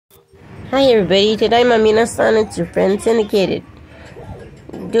Hi everybody, today minasan, it's your friend Syndicated.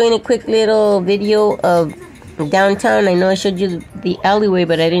 Doing a quick little video of downtown. I know I showed you the alleyway,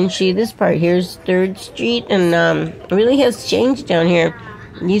 but I didn't show you this part. Here's 3rd Street, and it really has changed down here.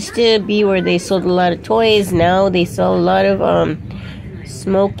 It used to be where they sold a lot of toys. Now they sell a lot of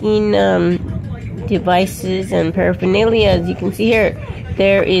smoking devices and paraphernalia. As you can see here,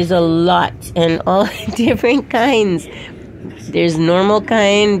 there is a lot and all different kinds. There's normal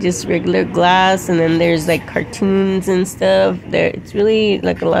kind, just regular glass, and then there's like cartoons and stuff. It's really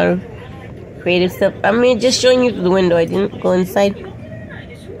like a lot of creative stuff. I mean, just showing you through the window. I didn't go inside.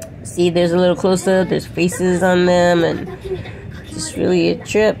 See, there's a little close-up. There's faces on them, and just really a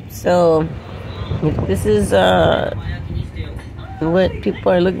trip. So, if this is what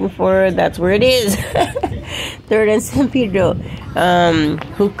people are looking for, that's where it is. 3rd and San Pedro.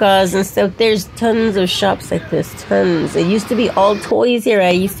 Hookahs and stuff. There's tons of shops like this. Tons. It used to be all toys here.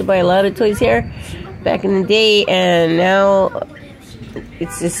 I used to buy a lot of toys here back in the day, and now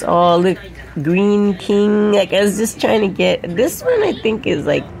it's just all the Green King. Like, I was just trying to get this one. I think is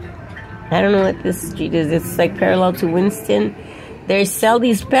like, I don't know what this street is. It's like parallel to Winston. They sell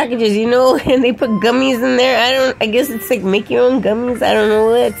these packages, you know, and they put gummies in there. I guess it's like make your own gummies. I don't know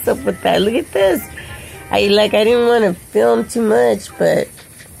what's up with that. Look at this. I didn't want to film too much, but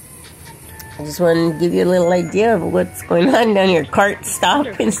I just wanted to give you a little idea of what's going on down here. Cart stop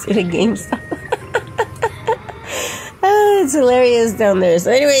instead of GameStop. It's hilarious down there.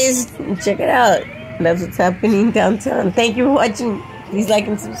 So anyways, check it out. That's what's happening downtown. Thank you for watching. Please like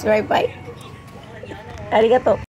and subscribe. Bye. Arigato.